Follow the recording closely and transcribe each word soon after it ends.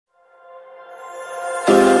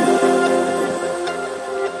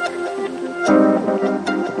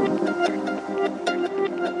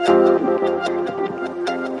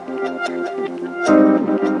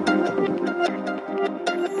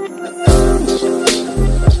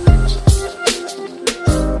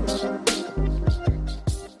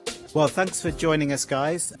Well, thanks for joining us,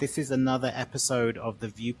 guys. This is another episode of the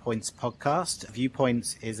Viewpoints podcast.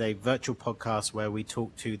 Viewpoints is a virtual podcast where we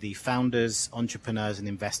talk to the founders, entrepreneurs, and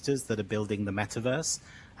investors that are building the metaverse.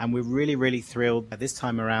 And we're really, really thrilled this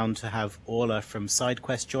time around to have Orla from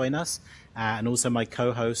SideQuest join us, and also my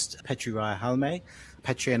co-host, Petri Raja-Halme.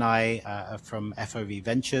 Petri and I are from FOV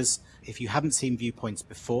Ventures. If you haven't seen Viewpoints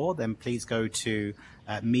before, then please go to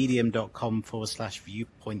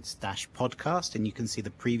medium.com/viewpoints-podcast, and you can see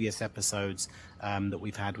the previous episodes that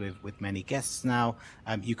we've had with many guests now.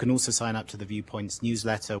 You can also sign up to the Viewpoints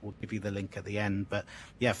newsletter. We'll give you the link at the end. But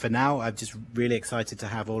yeah, for now, I'm just really excited to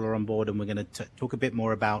have Orla on board, and we're going to talk a bit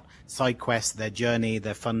more about SideQuest, their journey,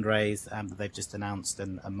 their fundraise that they've just announced,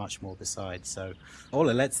 and much more besides. So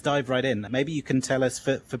Orla, let's dive right in. Maybe you can tell us,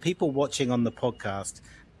 for people watching on the podcast,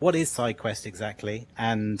 what is SideQuest exactly,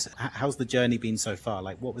 and how's the journey been so far?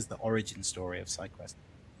 Like, what was the origin story of SideQuest?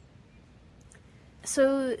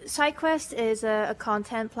 So SideQuest is a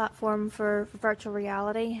content platform for virtual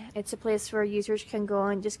reality. It's a place where users can go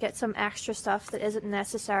and just get some extra stuff that isn't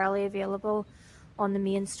necessarily available on the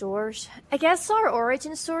main stores. I guess our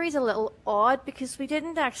origin story is a little odd because we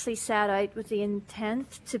didn't actually set out with the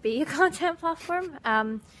intent to be a content platform.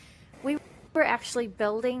 We were actually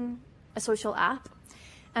building a social app.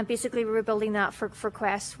 And basically we were building that for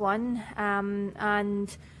Quest 1,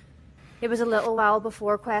 and it was a little while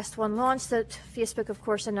before Quest 1 launched that Facebook, of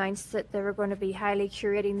course, announced that they were going to be highly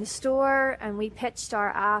curating the store, and we pitched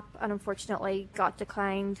our app and unfortunately got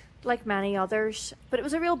declined, like many others. But it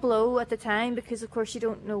was a real blow at the time because, of course, you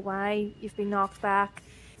don't know why you've been knocked back,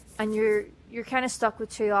 and you're kind of stuck with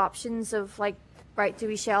two options of like, right, do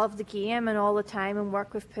we shelve the game and all the time and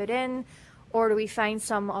work we've put in, or do we find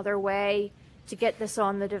some other way to get this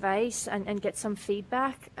on the device and get some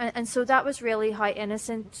feedback? And so that was really how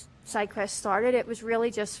innocent SideQuest started. It was really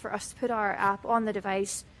just for us to put our app on the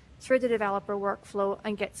device through the developer workflow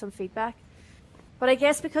and get some feedback. But I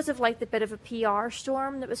guess because of like the bit of a PR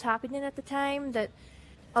storm that was happening at the time, that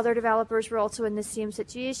other developers were also in the same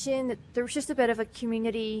situation, that there was just a bit of a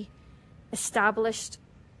community established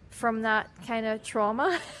from that kind of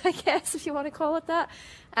trauma, I guess, if you want to call it that.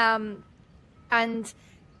 And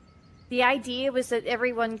the idea was that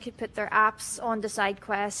everyone could put their apps onto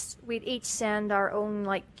SideQuest. We'd each send our own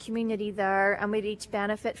like community there, and we'd each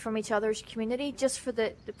benefit from each other's community just for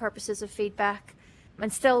the purposes of feedback,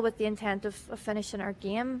 and still with the intent of finishing our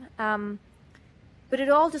game. But it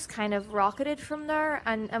all just kind of rocketed from there,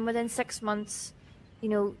 and within 6 months, you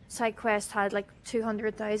know, SideQuest had like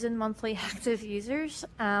 200,000 monthly active users,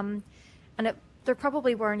 and there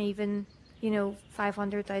probably weren't even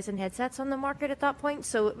 500,000 headsets on the market at that point.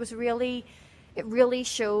 So it really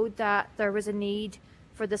showed that there was a need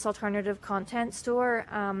for this alternative content store.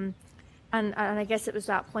 And I guess it was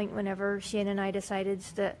that point whenever Shane and I decided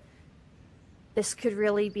that this could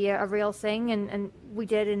really be a real thing. And we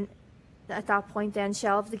did, at that point, then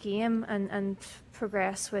shelve the game and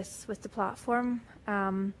progress with the platform.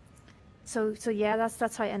 So yeah,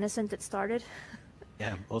 that's how innocent it started.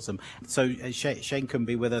 Yeah, awesome. So Shane couldn't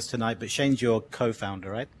be with us tonight, but Shane's your co-founder,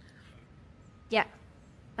 right? Yeah,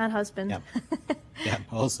 and husband. Yeah, yeah,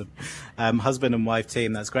 awesome. Husband and wife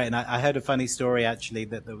team, that's great. And I heard a funny story actually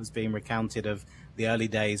that was being recounted of the early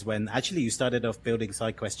days when actually you started off building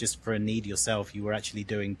SideQuest just for a need yourself. You were actually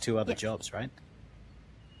doing two other jobs, right?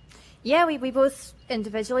 Yeah, we both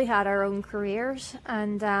individually had our own careers,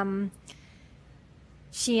 and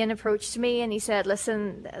Shane approached me and he said,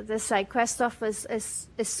 listen, this SideQuest stuff is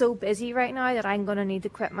so busy right now that I'm going to need to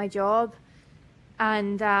quit my job.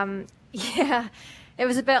 And yeah, it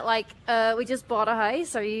was a bit like, we just bought a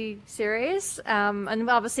house. Are you serious? And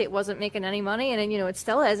obviously it wasn't making any money, and it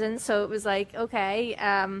still isn't. So it was like, okay,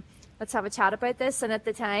 let's have a chat about this. And at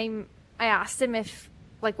the time I asked him if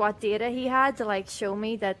like what data he had to like show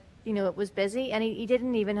me that, it was busy. And he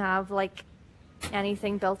didn't even have like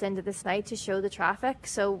anything built into the site to show the traffic.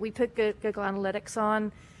 So we put Google Analytics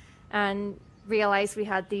on and realized we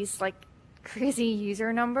had these like crazy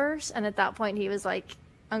user numbers. And at that point he was like,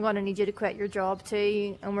 I'm going to need you to quit your job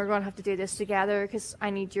too, and we're going to have to do this together because I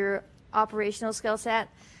need your operational skill set.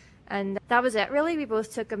 And that was it really. We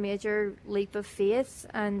both took a major leap of faith,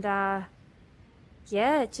 and yeah,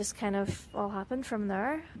 it just kind of all happened from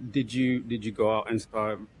there. Did you go out and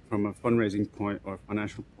start from a fundraising point or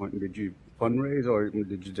financial point? Did you fundraise, or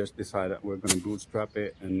did you just decide that we're going to bootstrap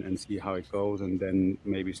it and see how it goes, and then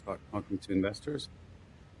maybe start talking to investors?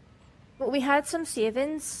 Well, we had some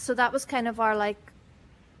savings, so that was kind of our like,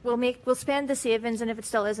 we'll spend the savings, and if it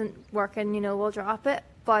still isn't working, we'll drop it.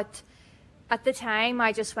 But at the time,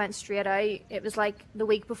 I just went straight out. It was like the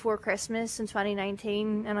week before Christmas in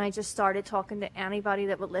 2019, and I just started talking to anybody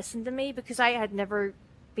that would listen to me, because I had never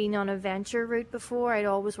been on a venture route before. I'd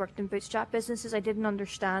always worked in bootstrap businesses. I didn't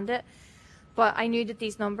understand it, but I knew that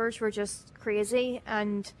these numbers were just crazy,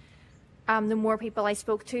 and the more people I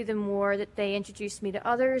spoke to, the more that they introduced me to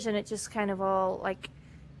others, and it just kind of all like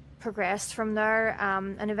progressed from there.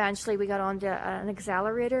 And eventually we got onto an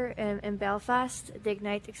accelerator in Belfast, the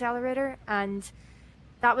Ignite Accelerator, and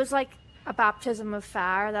that was like a baptism of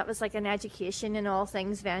fire. That was like an education in all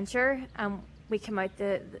things venture. We came out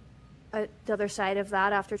the other side of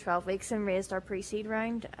that after 12 weeks and raised our pre-seed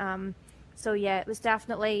round. So yeah, it was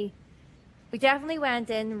definitely, we definitely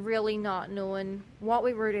went in really not knowing what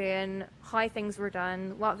we were doing, how things were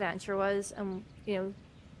done, what venture was, and you know,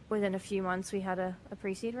 within a few months we had a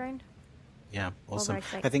pre-seed round. Yeah, awesome.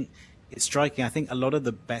 I think it's striking. I think a lot of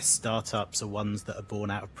the best startups are ones that are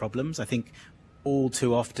born out of problems. I think all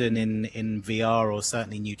too often in VR, or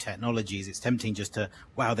certainly new technologies, it's tempting just to,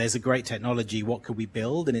 wow, there's a great technology, what could we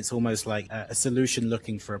build? And it's almost like a solution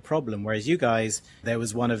looking for a problem. Whereas you guys, there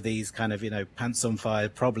was one of these kind of, you know, pants on fire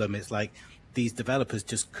problem. It's like these developers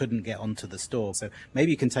just couldn't get onto the store. So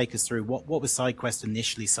maybe you can take us through what was SideQuest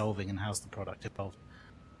initially solving and how's the product evolved?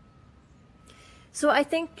 So I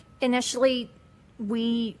think initially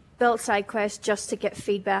we built SideQuest just to get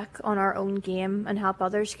feedback on our own game and help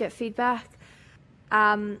others get feedback.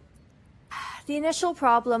 The initial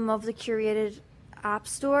problem of the curated app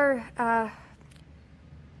store, I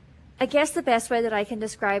guess the best way that I can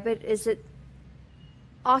describe it is that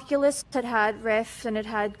Oculus had Rift and it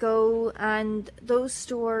had Go, and those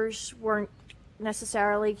stores weren't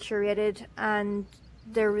necessarily curated, and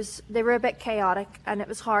they were a bit chaotic, and it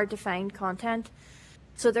was hard to find content.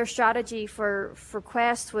 So their strategy for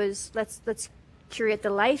Quest was let's curate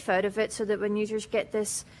the life out of it, so that when users get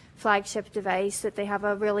this flagship device, that they have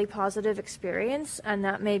a really positive experience, and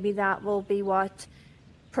that maybe that will be what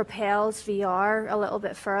propels VR a little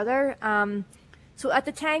bit further. So at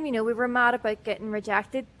the time, you know, we were mad about getting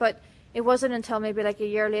rejected, but it wasn't until maybe like a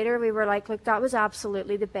year later we were like, look, that was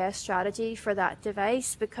absolutely the best strategy for that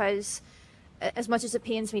device, because as much as it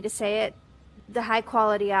pains me to say it, the high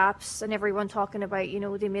quality apps and everyone talking about, you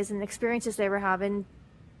know, the amazing experiences they were having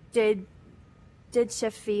did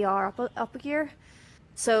shift VR up a gear.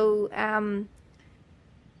 So I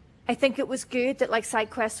think it was good that like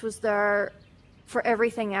SideQuest was there for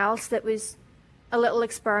everything else that was a little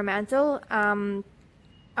experimental,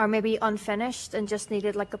 or maybe unfinished and just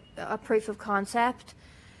needed like a proof of concept.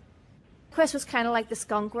 Quest was kind of like the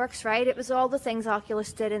skunk works, right? It was all the things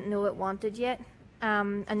Oculus didn't know it wanted yet.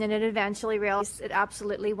 And then it eventually realized it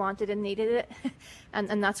absolutely wanted and needed it.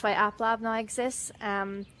 and that's why App Lab now exists.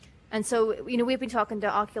 And so, you know, we've been talking to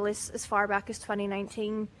Oculus as far back as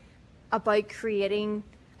 2019 about creating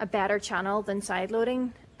a better channel than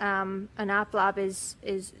sideloading. And App Lab is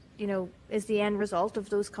the end result of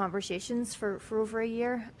those conversations for over a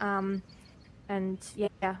year. And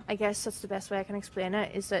yeah, I guess that's the best way I can explain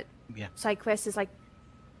it, is that SideQuest is like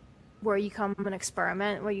where you come and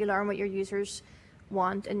experiment, where you learn what your users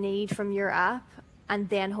want and need from your app, and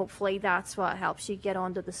then hopefully that's what helps you get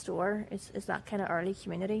onto the store, is that kind of early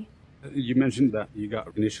community. You mentioned that you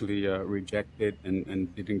got initially rejected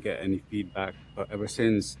and didn't get any feedback, but ever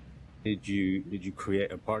since, did you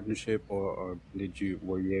create a partnership, or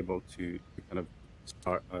were you able to kind of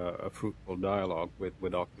start a fruitful dialogue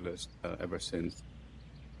with Oculus ever since?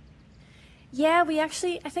 Yeah,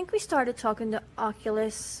 I think we started talking to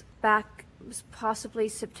Oculus back, it was possibly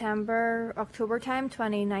September, October time,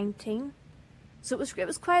 2019. So it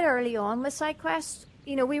was quite early on with SideQuest.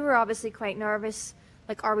 You know, we were obviously quite nervous.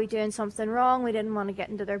 Like, are we doing something wrong? We didn't want to get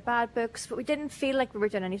into their bad books, but we didn't feel like we were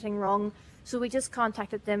doing anything wrong. So we just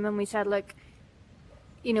contacted them and we said, look,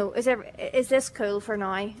 you know, is this cool for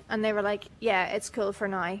now? And they were like, yeah, it's cool for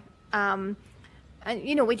now. And,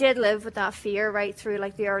 you know, we did live with that fear right through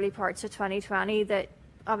like the early parts of 2020, that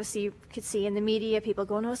obviously you could see in the media, people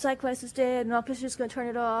going, oh, SideQuest is dead, and Oculus is just going to turn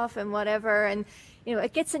it off and whatever. And, you know,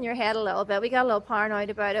 it gets in your head a little bit. We got a little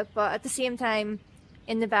paranoid about it, but at the same time,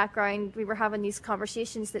 in the background, we were having these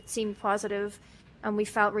conversations that seemed positive, and we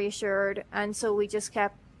felt reassured. And so we just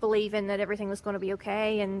kept believing that everything was going to be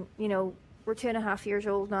okay. And, you know, we're 2.5 years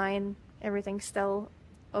old now, and everything's still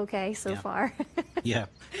okay so far. Yeah.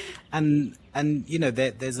 And And, you know,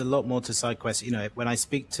 there's a lot more to SideQuest. You know, when I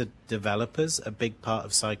speak to developers, a big part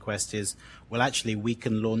of SideQuest is, well, actually, we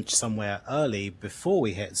can launch somewhere early before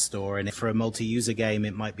we hit store. And if for a multi-user game,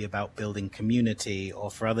 it might be about building community,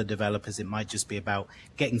 or for other developers, it might just be about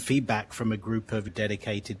getting feedback from a group of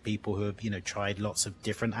dedicated people who have, you know, tried lots of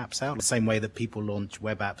different apps out. The same way that people launch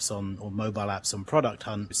web apps on or mobile apps on Product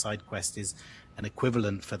Hunt, SideQuest is an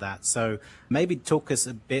equivalent for that. So maybe talk us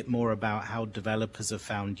a bit more about how developers have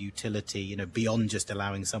found utility, you know, beyond just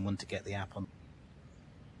allowing someone to get the app on.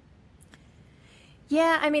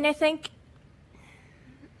 Yeah, I mean, I think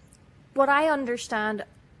what I understand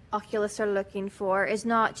Oculus are looking for is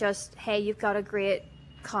not just, hey, you've got a great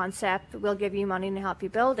concept, we'll give you money to help you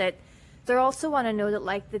build it. They also want to know that,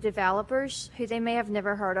 like, the developers who they may have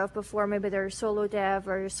never heard of before, maybe they're a solo dev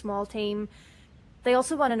or a small team, they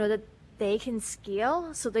also want to know that they can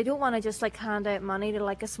scale. So they don't want to just like hand out money to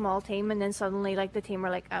like a small team and then suddenly like the team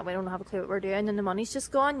are like, oh, we don't have a clue what we're doing, and the money's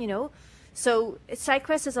just gone, you know. So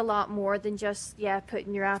SideQuest is a lot more than just, yeah,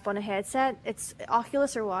 putting your app on a headset. It's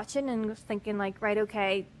Oculus are watching and thinking like, right,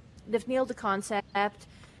 okay, they've nailed the concept.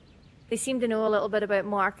 They seem to know a little bit about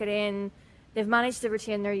marketing. They've managed to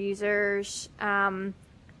retain their users.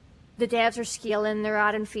 The devs are scaling, they're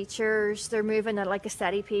adding features, they're moving at like a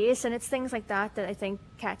steady pace, and it's things like that that I think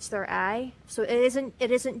catch their eye. So it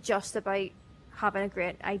isn't just about having a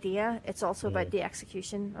great idea, it's also about the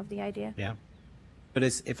execution of the idea. Yeah. But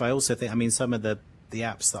if I also think, I mean, some of the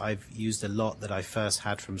apps that I've used a lot that I first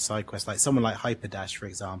had from SideQuest, like someone like Hyperdash, for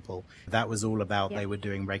example, that was all about, they were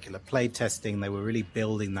doing regular play testing, they were really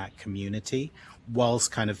building that community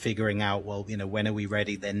whilst kind of figuring out, well, you know, when are we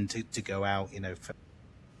ready then to go out, you know, for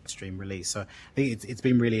stream release. So I think it's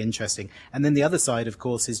been really interesting. And then the other side, of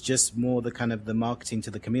course, is just more the kind of the marketing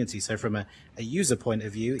to the community. So from a user point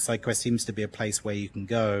of view, SideQuest seems to be a place where you can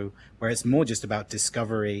go, where it's more just about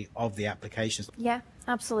discovery of the applications. Yeah,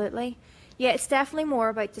 absolutely. Yeah, it's definitely more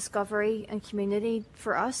about discovery and community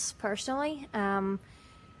for us personally.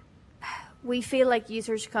 We feel like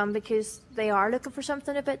users come because they are looking for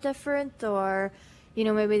something a bit different, or you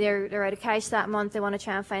know, maybe they're out of cash that month, they want to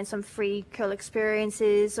try and find some free cool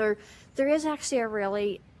experiences, or there is actually a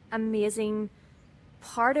really amazing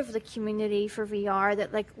part of the community for VR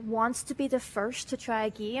that like wants to be the first to try a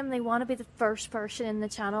game. They want to be the first person in the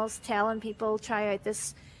channels telling people try out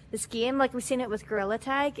this game. Like we've seen it with Gorilla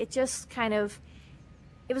Tag. It just kind of,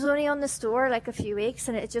 it was only on the store like a few weeks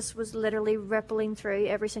and it just was literally rippling through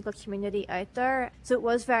every single community out there. So it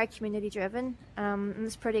was very community driven. And it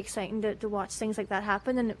was pretty exciting to watch things like that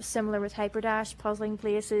happen. And it was similar with Hyperdash, Puzzling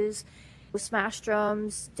Places, Smash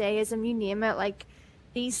Drums, Deism, you name it. Like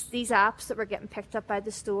these apps that were getting picked up by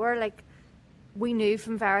the store, like we knew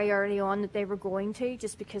from very early on that they were going to,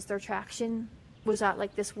 just because their traction was at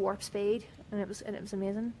like this warp speed, and it was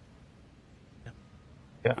amazing.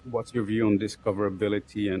 Yeah. What's your view on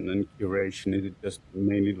discoverability and curation? Is it just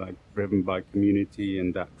mainly like driven by community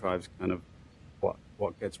and that drives kind of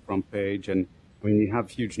what gets front page? And I mean, you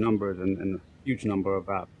have huge numbers and a huge number of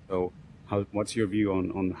apps. So what's your view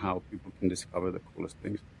on how people can discover the coolest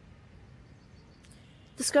things?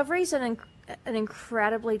 Discovery is an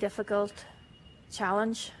incredibly difficult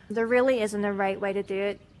challenge. There really isn't a right way to do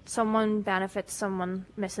it. Someone benefits, someone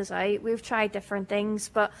misses out. We've tried different things,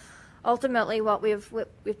 but ultimately, what we've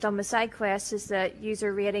done with SideQuest is that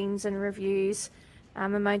user ratings and reviews,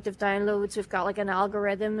 amount of downloads. We've got like an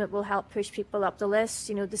algorithm that will help push people up the list.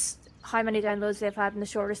 You know, how many downloads they've had in the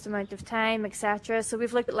shortest amount of time, etc. So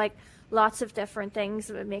we've looked at like lots of different things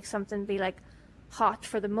that would make something be like hot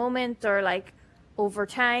for the moment, or like over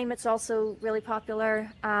time. It's also really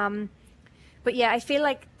popular. But yeah, I feel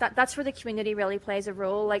like that's where the community really plays a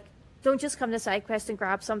role. Like, don't just come to SideQuest and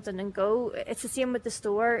grab something and go. It's the same with the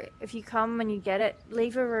store. If you come and you get it,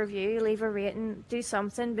 leave a review, leave a rating, do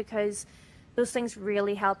something, because those things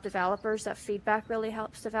really help developers. That feedback really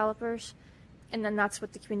helps developers. And then that's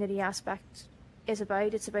what the community aspect is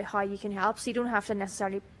about. It's about how you can help. So you don't have to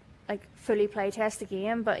necessarily like fully play test the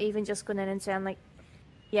game, but even just going in and saying like,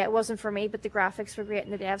 yeah, it wasn't for me, but the graphics were great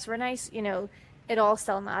and the devs were nice, you know, it all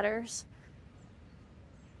still matters.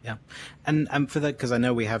 Yeah, and for that, because I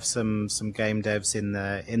know we have some game devs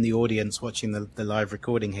in the audience watching the live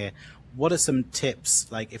recording here. What are some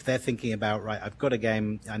tips, like if they're thinking about, right, I've got a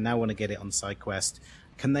game, I now want to get it on SideQuest,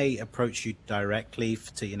 can they approach you directly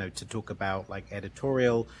to talk about like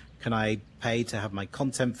editorial? Can I pay to have my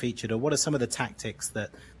content featured, or what are some of the tactics that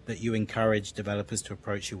you encourage developers to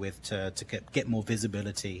approach you with to get more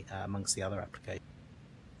visibility amongst the other applications?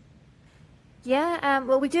 Yeah,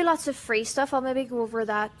 well, we do lots of free stuff. I'll maybe go over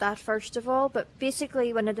that first of all. But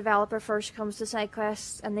basically, when a developer first comes to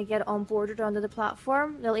SideQuest and they get onboarded onto the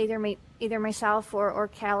platform, they'll either meet either myself or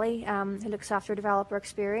Kelly, who looks after developer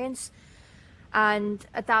experience. And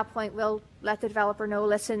at that point, we'll let the developer know,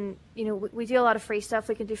 listen, we do a lot of free stuff.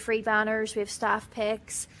 We can do free banners. We have staff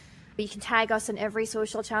pics. You can tag us in every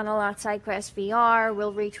social channel at SideQuest VR.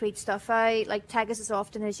 We'll retweet stuff out. Like, tag us as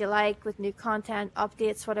often as you like with new content,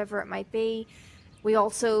 updates, whatever it might be. We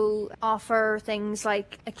also offer things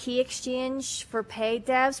like a key exchange for paid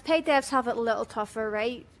devs. Paid devs have it a little tougher,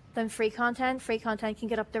 right, than free content. Free content can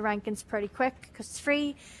get up the rankings pretty quick because it's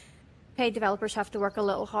free. Paid developers have to work a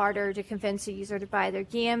little harder to convince a user to buy their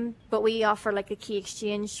game, but we offer like a key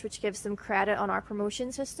exchange which gives them credit on our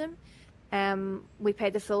promotion system. We pay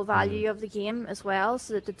the full value of the game as well,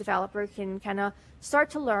 so that the developer can kind of start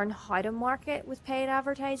to learn how to market with paid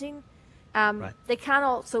advertising. Right. They can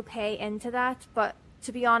also pay into that, but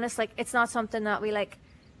to be honest, like, it's not something that we like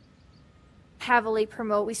heavily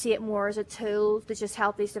promote. We see it more as a tool to just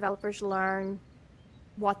help these developers learn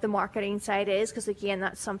what the marketing side is, because again,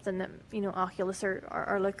 that's something that Oculus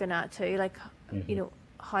are looking at too, like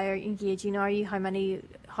how engaging are you,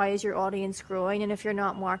 how is your audience growing, and if you're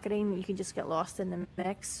not marketing, you can just get lost in the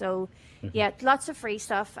mix. So yeah, lots of free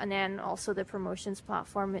stuff, and then also the promotions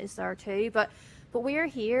platform is there too, but we're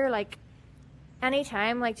here like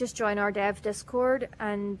anytime, like, just join our dev Discord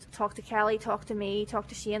and talk to Kelly, talk to me, talk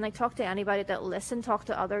to Shane, like, talk to anybody that listen, talk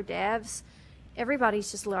to other devs. Everybody's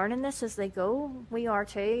just learning this as they go. We are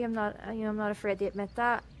too. I'm not afraid to admit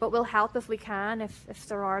that. But we'll help if we can. If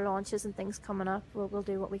there are launches and things coming up, we'll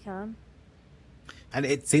do what we can. And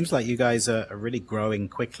it seems like you guys are really growing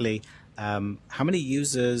quickly. How many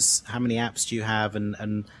users, how many apps do you have,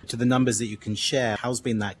 and to the numbers that you can share, how's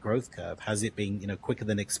been that growth curve? Has it been quicker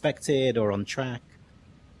than expected or on track?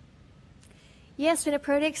 Yeah, it's been a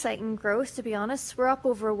pretty exciting growth, to be honest. We're up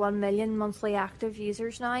over 1 million monthly active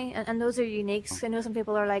users now, and those are uniques. I know some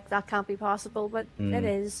people are like, that can't be possible, but it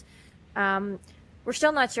is. We're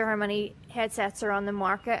still not sure how many headsets are on the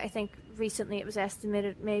market. I think recently it was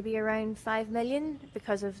estimated maybe around 5 million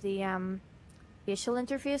because of the facial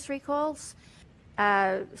interface recalls.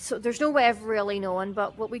 So there's no way of really knowing,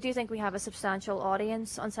 but what we do think we have a substantial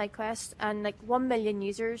audience on SideQuest, and like 1 million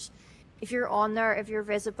users. If you're on there, if you're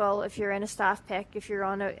visible, if you're in a staff pick, if you're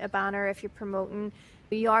on a banner, if you're promoting,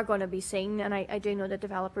 you are going to be seen, and I do know that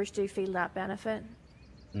developers do feel that benefit.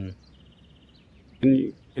 Can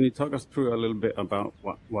you talk us through a little bit about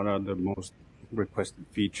what are the most requested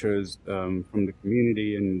features from the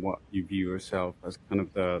community, and what you view yourself as kind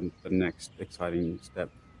of the next exciting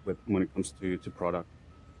step when it comes to product?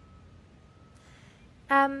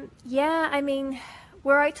 Yeah, I mean,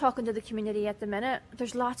 we're out talking to the community at the minute.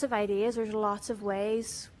 There's lots of ideas, there's lots of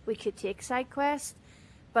ways we could take SideQuest,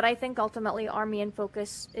 but I think ultimately our main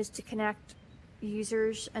focus is to connect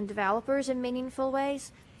users and developers in meaningful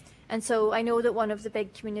ways. And so I know that one of the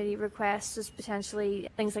big community requests is potentially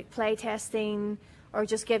things like play testing or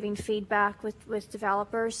just giving feedback with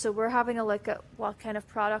developers. So we're having a look at what kind of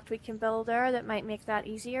product we can build there that might make that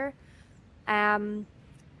easier.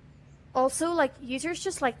 Also, like, users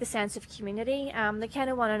just like the sense of community. They kind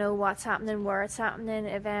of want to know what's happening, where it's happening,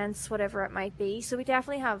 events, whatever it might be. So we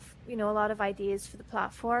definitely have, a lot of ideas for the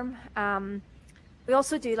platform. We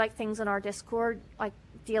also do like things on our Discord, like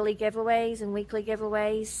daily giveaways and weekly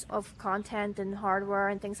giveaways of content and hardware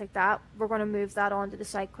and things like that. We're going to move that onto the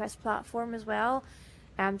SideQuest platform as well,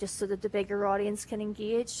 just so that the bigger audience can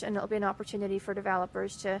engage, and it'll be an opportunity for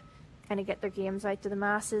developers to kind of get their games out to the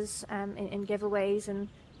masses in giveaways and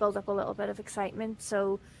build up a little bit of excitement.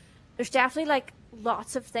 So there's definitely like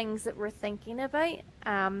lots of things that we're thinking about,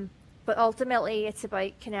 but ultimately it's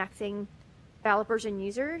about connecting developers and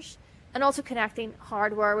users, and also connecting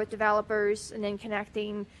hardware with developers, and then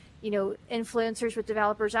connecting influencers with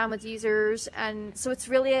developers and with users. And so it's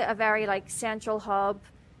really a very like central hub,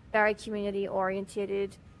 very community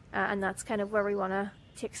orientated, and that's kind of where we want to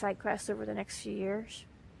take SideQuest over the next few years.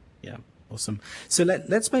 Yeah. Awesome. So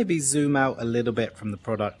let's maybe zoom out a little bit from the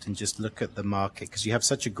product and just look at the market, because you have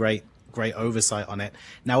such a great oversight on it.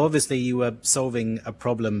 Now, obviously, you were solving a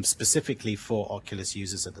problem specifically for Oculus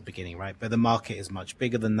users at the beginning, right? But the market is much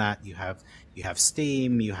bigger than that. You have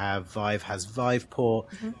Steam, you have Vive has Viveport.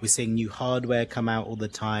 We're seeing new hardware come out all the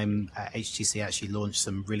time. HTC actually launched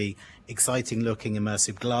some really exciting looking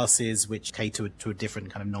immersive glasses which cater to a different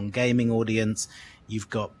kind of non-gaming audience. You've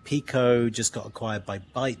got Pico, just got acquired by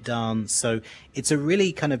ByteDance. So it's a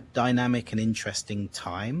really kind of dynamic and interesting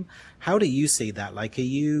time. How do you see that? Like, do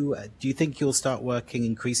you think you'll start working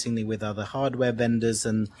increasingly with other hardware vendors?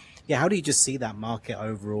 And yeah, how do you just see that market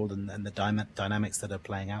overall and the dynamics that are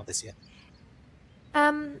playing out this year?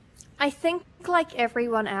 I think like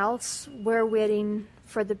everyone else, we're waiting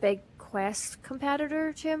for the big Quest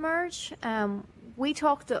competitor to emerge. We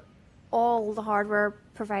talk to all the hardware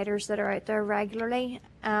providers that are out there regularly.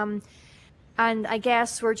 And I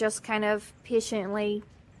guess we're just kind of patiently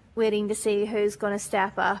waiting to see who's going to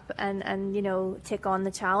step up and you know, take on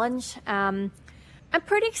the challenge. I'm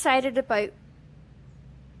pretty excited about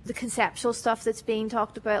the conceptual stuff that's being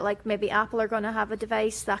talked about, like maybe Apple are going to have a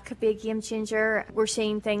device that could be a game changer. We're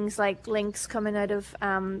seeing things like Lynx coming out of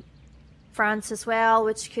France as well,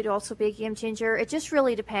 which could also be a game changer. It just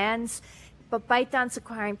really depends. But ByteDance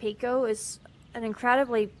acquiring Pico is an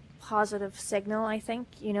incredibly positive signal, I think.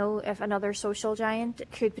 You know, if another social giant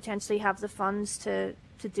could potentially have the funds to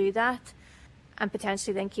do that and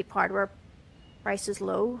potentially then keep hardware prices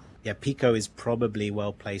low. Yeah, Pico is probably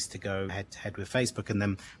well placed to go head to head with Facebook, and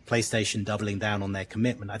then PlayStation doubling down on their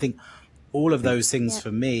commitment. I think all of those things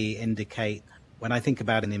for me indicate, when I think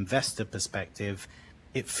about an investor perspective,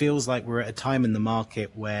 it feels like we're at a time in the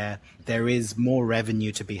market where there is more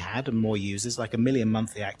revenue to be had and more users. Like 1 million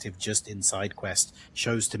monthly active just in SideQuest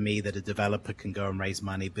shows to me that a developer can go and raise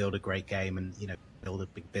money, build a great game, and, you know, build a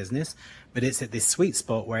big business. But it's at this sweet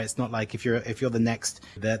spot where it's not like if you're the next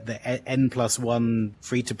the N+1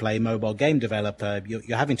 free to play mobile game developer,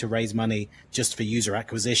 you're having to raise money just for user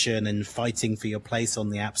acquisition and fighting for your place on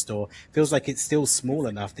the App Store. It feels like it's still small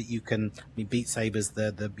enough that you can. I mean, Beat Saber's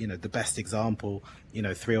the you know, the best example. You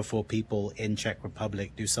know, 3 or 4 people in Czech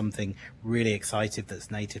Republic do something really exciting that's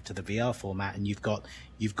native to the VR format, and you've got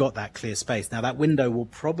that clear space. Now that window will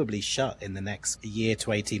probably shut in the next year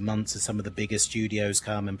to 18 months as some of the bigger studios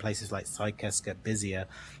come and places like SideQuest get busier.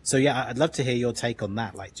 So yeah, I'd love to hear your take on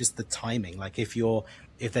that, like just the timing. Like if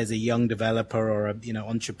there's a young developer or a, you know,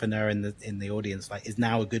 entrepreneur in the audience, like is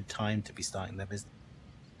now a good time to be starting their business?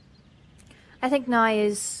 I think now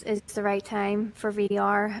is the right time for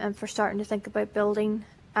VR and for starting to think about building.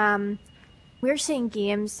 We're seeing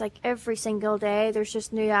games like every single day. There's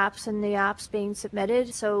just new apps being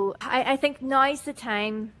submitted. So I think now's the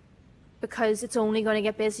time, because it's only going to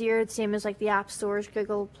get busier. The same as like the app stores,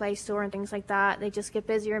 Google Play Store and things like that. They just get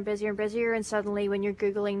busier and busier and busier. And suddenly when you're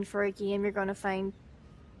Googling for a game, you're going to find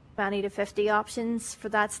 20 to 50 options for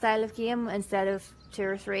that style of game instead of 2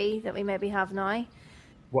 or 3 that we maybe have now.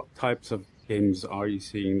 What types of games are you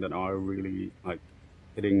seeing that are really like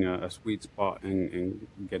hitting a sweet spot and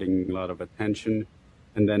getting a lot of attention?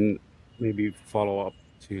 And then maybe follow up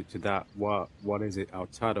to that, what is it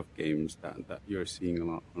outside of games that you're seeing a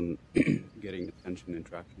lot on getting attention and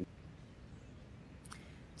traction?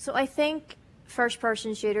 So I think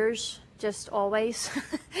first-person shooters, just always.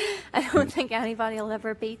 I don't think anybody will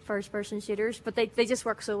ever beat first-person shooters, but they just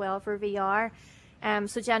work so well for VR.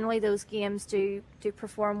 So generally those games do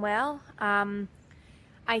perform well.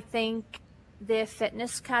 I think the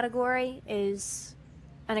fitness category is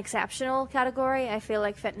an exceptional category. I feel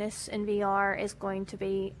like fitness in VR is going to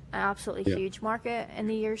be an absolutely huge market in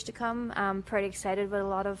the years to come. I'm pretty excited what a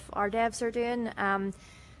lot of our devs are doing.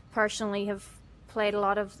 Personally have played a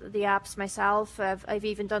lot of the apps myself. I've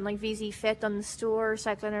even done like VZ Fit on the store,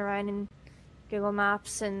 cycling around in Google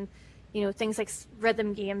Maps, and you know, things like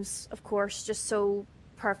rhythm games, of course, just so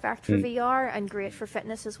perfect for VR and great for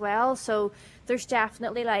fitness as well. So there's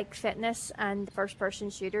definitely like fitness and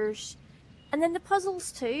first-person shooters. And then the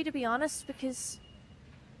puzzles too, to be honest, because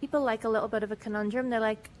people like a little bit of a conundrum. They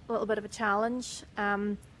like a little bit of a challenge.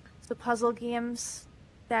 So puzzle games,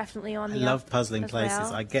 definitely on the I love puzzling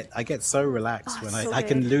places. well. I get so relaxed when so I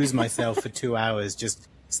can good. lose myself for 2 hours just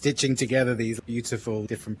stitching together these beautiful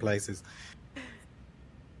different places.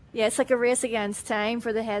 Yeah, it's like a race against time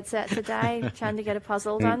for the headset to die, trying to get a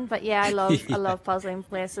puzzle done. But yeah, I love puzzling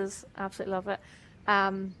places. Absolutely love it.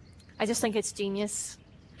 I just think it's genius.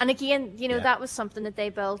 And again, you know, that was something that they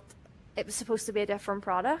built. It was supposed to be a different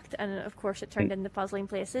product, and of course it turned into puzzling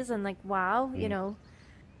places. And like, wow, you know,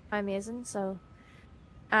 amazing. So,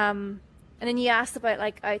 and then you asked about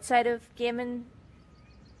like outside of gaming.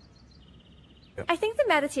 I think the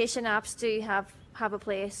meditation apps do have a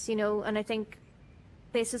place, you know, and I think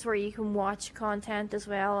places where you can watch content as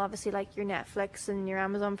well, obviously like your Netflix and your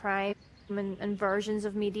Amazon Prime and versions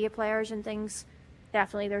of media players and things.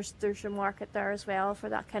 Definitely there's a market there as well for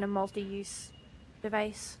that kind of multi-use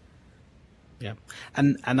device. Yeah.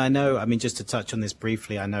 And I know, I mean, just to touch on this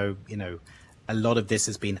briefly, I know, you know, a lot of this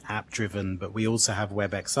has been app driven, but we also have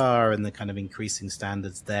WebXR and the kind of increasing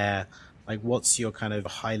standards there. Like, what's your kind of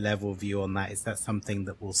high level view on that? Is that something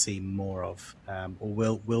that we'll see more of?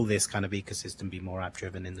 Or will this kind of ecosystem be more app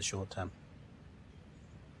driven in the short term?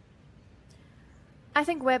 I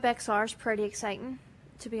think WebXR is pretty exciting,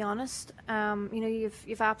 to be honest.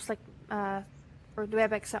 You've apps like or the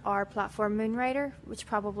WebXR platform Moonrider, which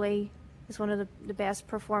probably is one of the best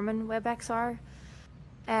performing WebXR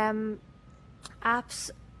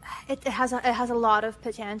apps. It has a lot of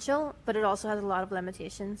potential, but it also has a lot of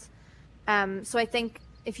limitations. So I think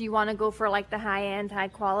if you want to go for like the high end, high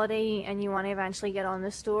quality, and you want to eventually get on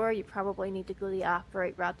the store, you probably need to go the app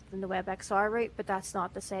route rather than the WebXR route. But that's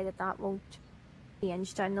not to say that won't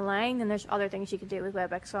change down the line. And there's other things you can do with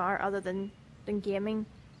WebXR other than gaming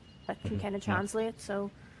that can kind of translate.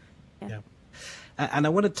 So yeah. And I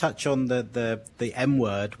want to touch on the M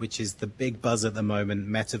word, which is the big buzz at the moment,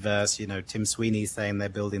 metaverse. You know, Tim Sweeney saying they're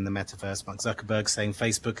building the metaverse. Mark Zuckerberg saying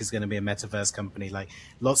Facebook is going to be a metaverse company. Like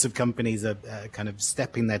lots of companies are kind of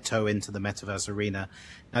stepping their toe into the metaverse arena.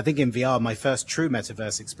 I think in VR, my first true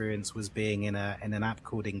metaverse experience was being in an app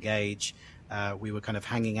called Engage. We were kind of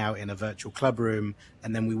hanging out in a virtual club room,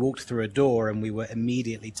 and then we walked through a door and we were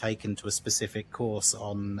immediately taken to a specific course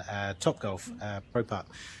on Topgolf Pro Putt.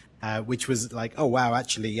 Which was like, oh wow,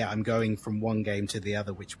 actually, yeah, I'm going from one game to the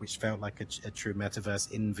other, which felt like a true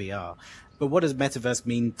metaverse in VR. But what does metaverse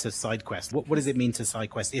mean to SideQuest? What does it mean to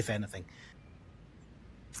SideQuest, if anything?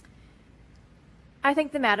 I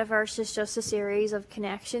think the metaverse is just a series of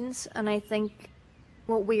connections, and I think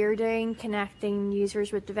what we're doing, connecting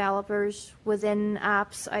users with developers within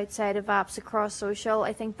apps, outside of apps, across social,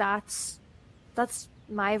 I think that's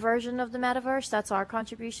my version of the metaverse. That's our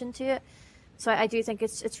contribution to it. So I do think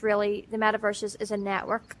it's really, the metaverse is a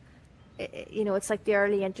network. It's like the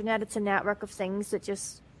early internet. It's a network of things that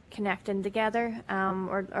just connect in together,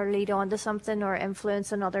 or lead on to something, or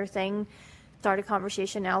influence another thing, start a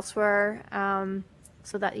conversation elsewhere.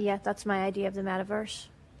 So that's my idea of the metaverse.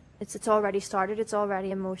 It's already started. It's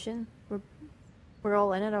already in motion. We're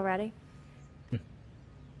all in it already.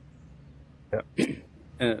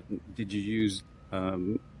 Yeah. Did you use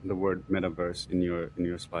the word metaverse in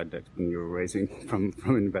your slide deck when you were raising from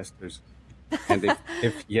investors? And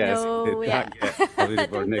if yes, no, did that get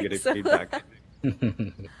positive or negative feedback?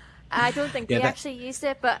 I don't think they actually used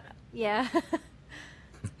it, but yeah.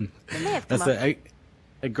 It may have come up.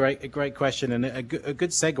 A great question, and a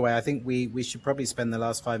good segue. I think we should probably spend the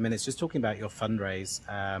last 5 minutes just talking about your fundraise.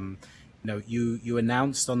 You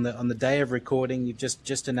announced on the day of recording, you've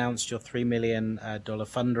just announced your $3 million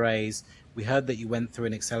fundraise. We heard that you went through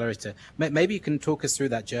an accelerator. Maybe you can talk us through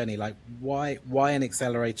that journey. Like why an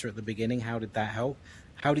accelerator at the beginning? How did that help?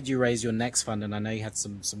 How did you raise your next fund? And I know you had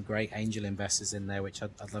some great angel investors in there, which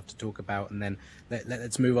I'd love to talk about. And then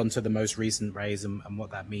let's move on to the most recent raise and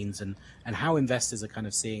what that means and how investors are kind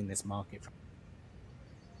of seeing this market.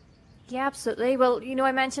 Yeah, absolutely. Well,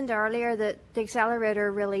 I mentioned earlier that the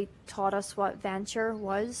accelerator really taught us what venture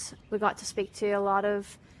was. We got to speak to a lot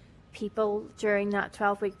of people during that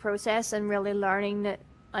 12-week process and really learning that,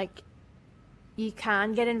 like, you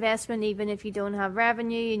can get investment even if you don't have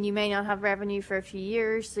revenue, and you may not have revenue for a few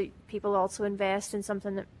years. So people also invest in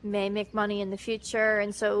something that may make money in the future.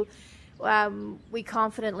 And so we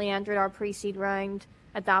confidently entered our pre-seed round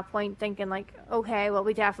at that point thinking like, okay, well,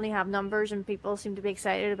 we definitely have numbers and people seem to be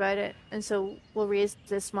excited about it. And so we'll raise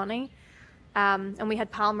this money. And we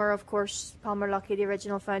had Palmer Luckey, the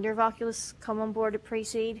original founder of Oculus, come on board at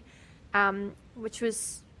pre-seed, which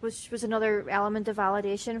was another element of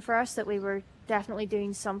validation for us that we were definitely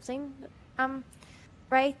doing something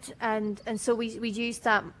right. And so we used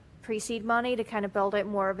that pre-seed money to kind of build out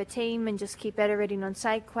more of a team and just keep iterating on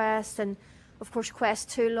SideQuest. And of course,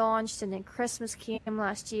 Quest 2 launched, and then Christmas came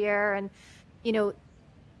last year, and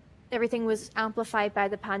everything was amplified by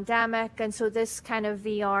the pandemic. And so this kind of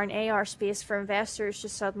VR and AR space for investors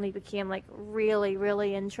just suddenly became like really,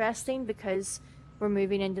 really interesting because we're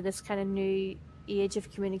moving into this kind of new age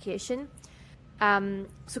of communication.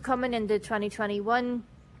 So coming into 2021,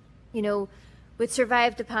 we'd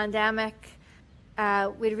survived the pandemic.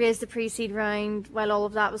 We'd raised the pre-seed round. While all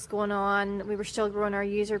of that was going on, we were still growing our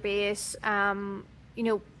user base.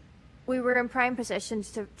 We were in prime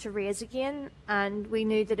positions to raise again, and we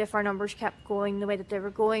knew that if our numbers kept going the way that they were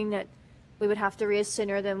going, that we would have to raise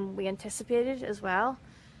sooner than we anticipated as well.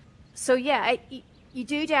 So yeah, you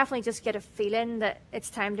do definitely just get a feeling that it's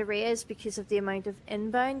time to raise because of the amount of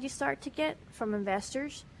inbound you start to get from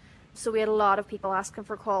investors. So we had a lot of people asking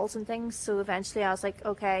for calls and things. So eventually I was like,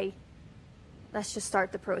 okay, let's just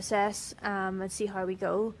start the process and see how we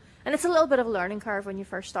go. And it's a little bit of a learning curve when you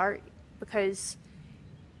first start because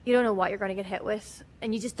you don't know what you're going to get hit with,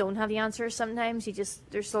 and you just don't have the answers sometimes.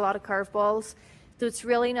 There's a lot of curveballs. So it's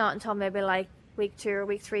really not until maybe like week 2 or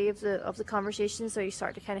week 3 of the conversations where you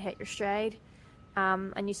start to kind of hit your stride,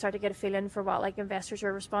 and you start to get a feeling for what like investors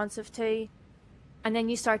are responsive to. And then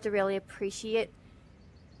you start to really appreciate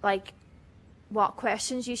like what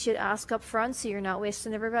questions you should ask up front so you're not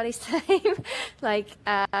wasting everybody's time. Like,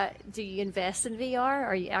 do you invest in VR?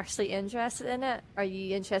 Are you actually interested in it? Are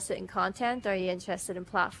you interested in content? Are you interested in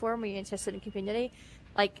platform? Are you interested in community?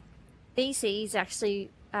 Like, VCs actually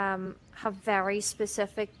have very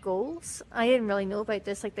specific goals. I didn't really know about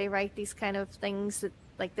this. Like, they write these kind of things that,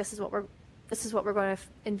 like, this is what we're going to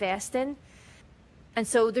invest in. And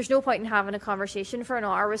so there's no point in having a conversation for an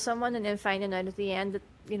hour with someone and then finding out at the end that,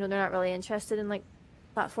 you know, they're not really interested in like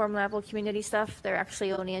platform level community stuff. They're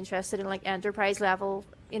actually only interested in like enterprise level,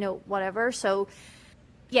 you know, whatever. So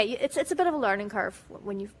yeah, it's a bit of a learning curve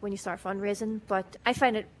when you start fundraising, but I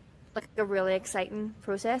find it like a really exciting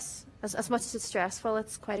process. As much as it's stressful,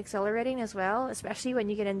 it's quite exhilarating as well, especially when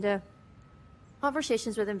you get into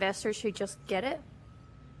conversations with investors who just get it.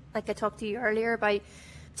 Like I talked to you earlier about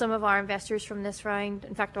some of our investors from this round,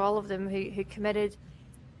 in fact, all of them who committed,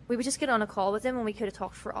 we would just get on a call with them and we could have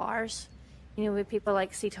talked for hours. You know, with people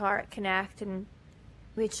like Sitar at Connect, and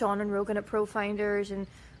we had Sean and Rogan at Pro Founders, and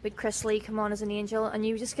we had Chris Lee come on as an angel, and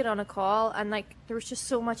you would just get on a call and like there was just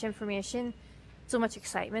so much information, so much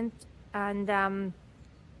excitement, and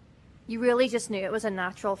you really just knew it was a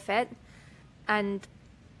natural fit. And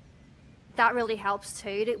that really helps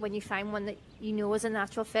too, that when you find one that you know is a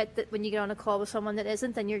natural fit, that when you get on a call with someone that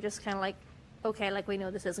isn't, then you're just kind of like, okay, like we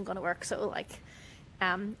know this isn't going to work. So like,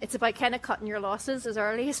 it's about kind of cutting your losses as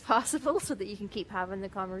early as possible so that you can keep having the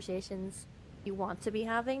conversations you want to be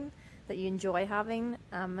having, that you enjoy having,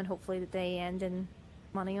 and hopefully that they end in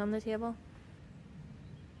money on the table.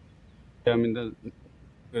 Yeah, I mean,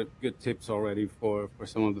 the good tips already for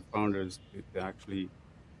some of the founders to actually,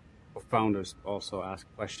 for founders also ask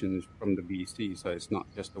questions from the VC, so it's not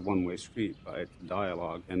just a one-way street, but it's a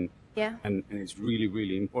dialogue, and it's really,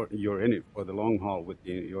 really important. You're in it for the long haul with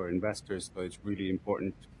your investors, so it's really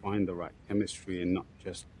important to find the right chemistry and not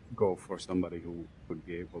just go for somebody who would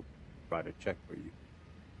be able to write a check for you.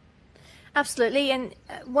 Absolutely, and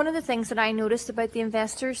one of the things that I noticed about the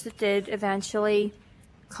investors that did eventually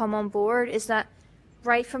come on board is that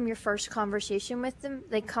right from your first conversation with them,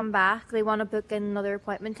 they come back, they want to book in another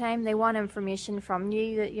appointment time, they want information from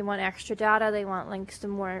you, that you want extra data, they want links to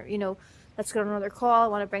more, you know, let's go on another call, I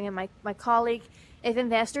want to bring in my colleague. If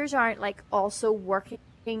investors aren't like also working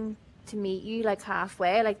to meet you like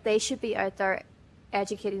halfway, like they should be out there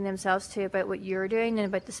educating themselves too about what you're doing and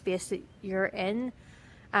about the space that you're in.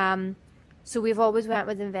 So we've always went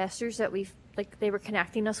with investors that they were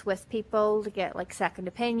connecting us with people to get like second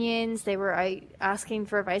opinions. They were out asking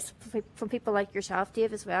for advice from people like yourself,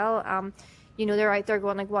 Dave, as well. You know, they're out there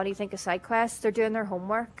going like, what do you think of SideQuest? They're doing their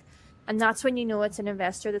homework. And that's when you know it's an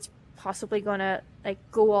investor that's possibly going to like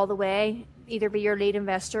go all the way, either be your lead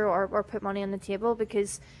investor or put money on the table,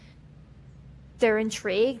 because they're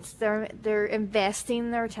intrigued. They're investing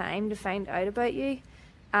their time to find out about you.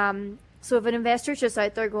 So if an investor's just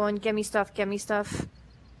out there going, give me stuff,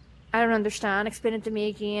 I don't understand, explain it to me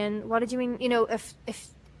again, what did you mean? You know, if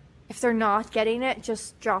they're not getting it,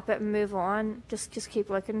 just drop it and move on. Just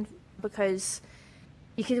keep looking, because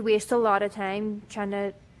you could waste a lot of time trying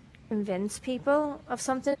to convince people of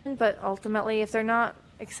something, but ultimately if they're not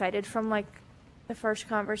excited from like the first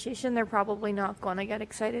conversation, they're probably not going to get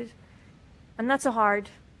excited. And that's a hard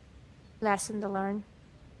lesson to learn.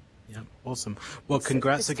 Yeah, awesome. Well,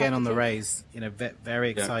 congrats again on the raise. You know, very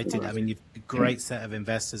excited. I mean, you've a great set of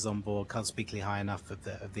investors on board. Can't speak high enough of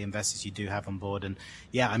the investors you do have on board. And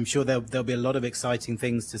yeah, I'm sure there'll be a lot of exciting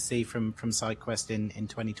things to see from SideQuest in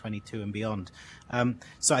 2022 and beyond.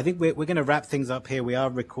 So I think we're going to wrap things up here. We are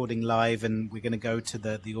recording live, and we're going to go to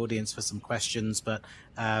the audience for some questions. But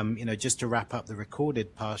you know, just to wrap up the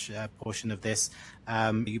recorded portion of this,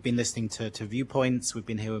 you've been listening to Viewpoints. We've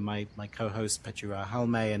been here with my co-host Petri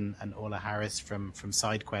Raja-Halme and Orla Harris from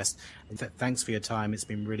SideQuest. Thanks for your time. It's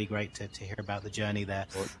been really great to hear about the journey there.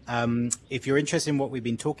 If you're interested in what we've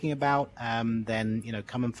been talking about, then you know,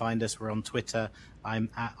 come and find us. We're on Twitter. I'm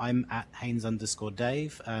at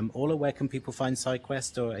Haynes_Dave. Orla, where can people find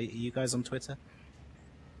SideQuest, or are you guys on Twitter?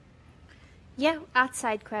 Yeah, at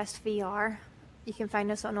SideQuest VR. You can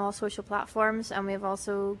find us on all social platforms, and we've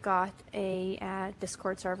also got a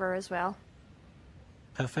Discord server as well.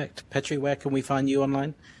 Perfect. Petri, where can we find you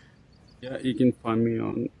online? Yeah, you can find me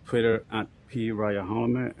on Twitter at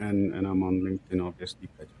 @P_Raja-Halme, and I'm on LinkedIn, obviously,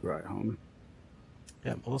 Petri Raja-Halme.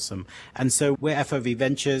 Yeah, awesome. And so we're FOV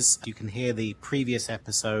Ventures. You can hear the previous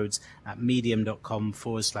episodes at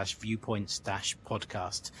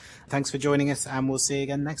medium.com/viewpoints-podcast. Thanks for joining us, and we'll see you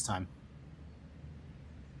again next time.